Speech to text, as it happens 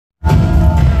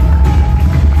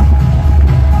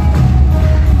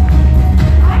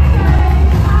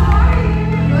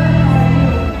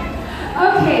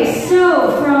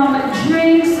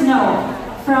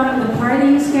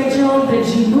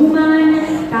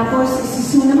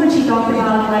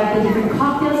the different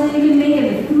cocktails that you can make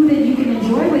and the food that you can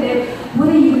enjoy with it. What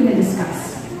are you going to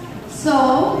discuss?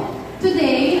 So,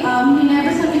 today,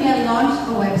 Universe Pia launched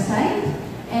a website,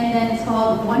 and then it's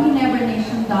called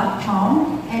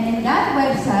onenevernation.com. And in that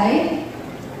website,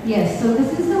 yes, so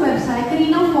this is the website.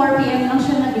 Kaninang 4 p.m. lang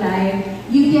siya nag-live.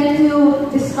 You get to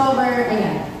discover,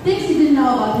 things you didn't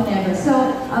know about Universe. So,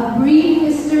 a brief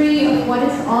history of what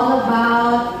it's all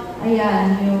about.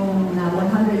 Yung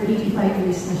 185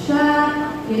 years na siya.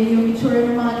 Yan yung itsura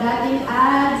ng mga dating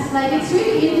ads. Like, it's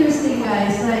really interesting,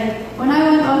 guys. Like, when I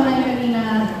went online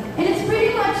kanina, and it's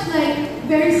pretty much like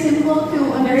very simple to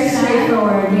understand. Very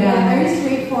straightforward, yeah. Very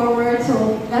straightforward.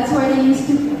 So that's where they used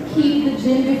to keep the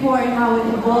gin before and how it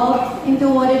evolved into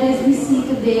what it is we see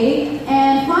today.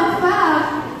 And fun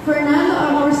fact, Fernando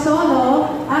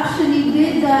Amorsolo actually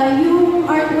did yung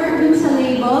artwork dun sa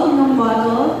label ng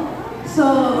bottle. So,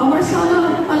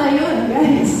 Amorsolo pala yun,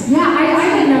 guys. Yeah,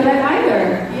 I didn't know that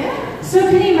either. Yeah. So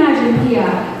can you imagine, Pia,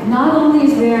 not only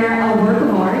is there a work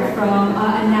of art from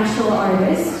a national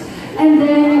artist, and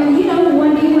then,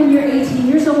 one day when you're 18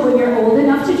 years old, when you're old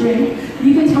enough to drink,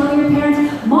 you can tell your parents,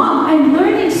 Mom, I'm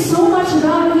learning so much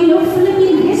about,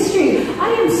 Philippine history.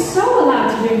 I am so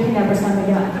allowed to drink Ginebra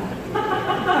again.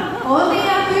 Only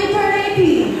after you turn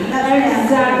 18.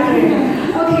 Exactly.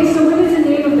 Okay, so what is the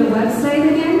name of the website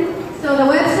again? So the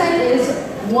website is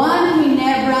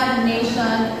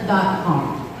onenevernation.com.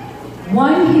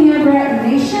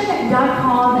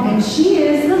 OneGinebraNation.com, and she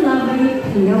is the lovely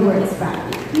Pia Wurzbach.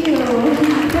 Thank you.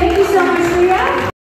 Thank you so much, Pia.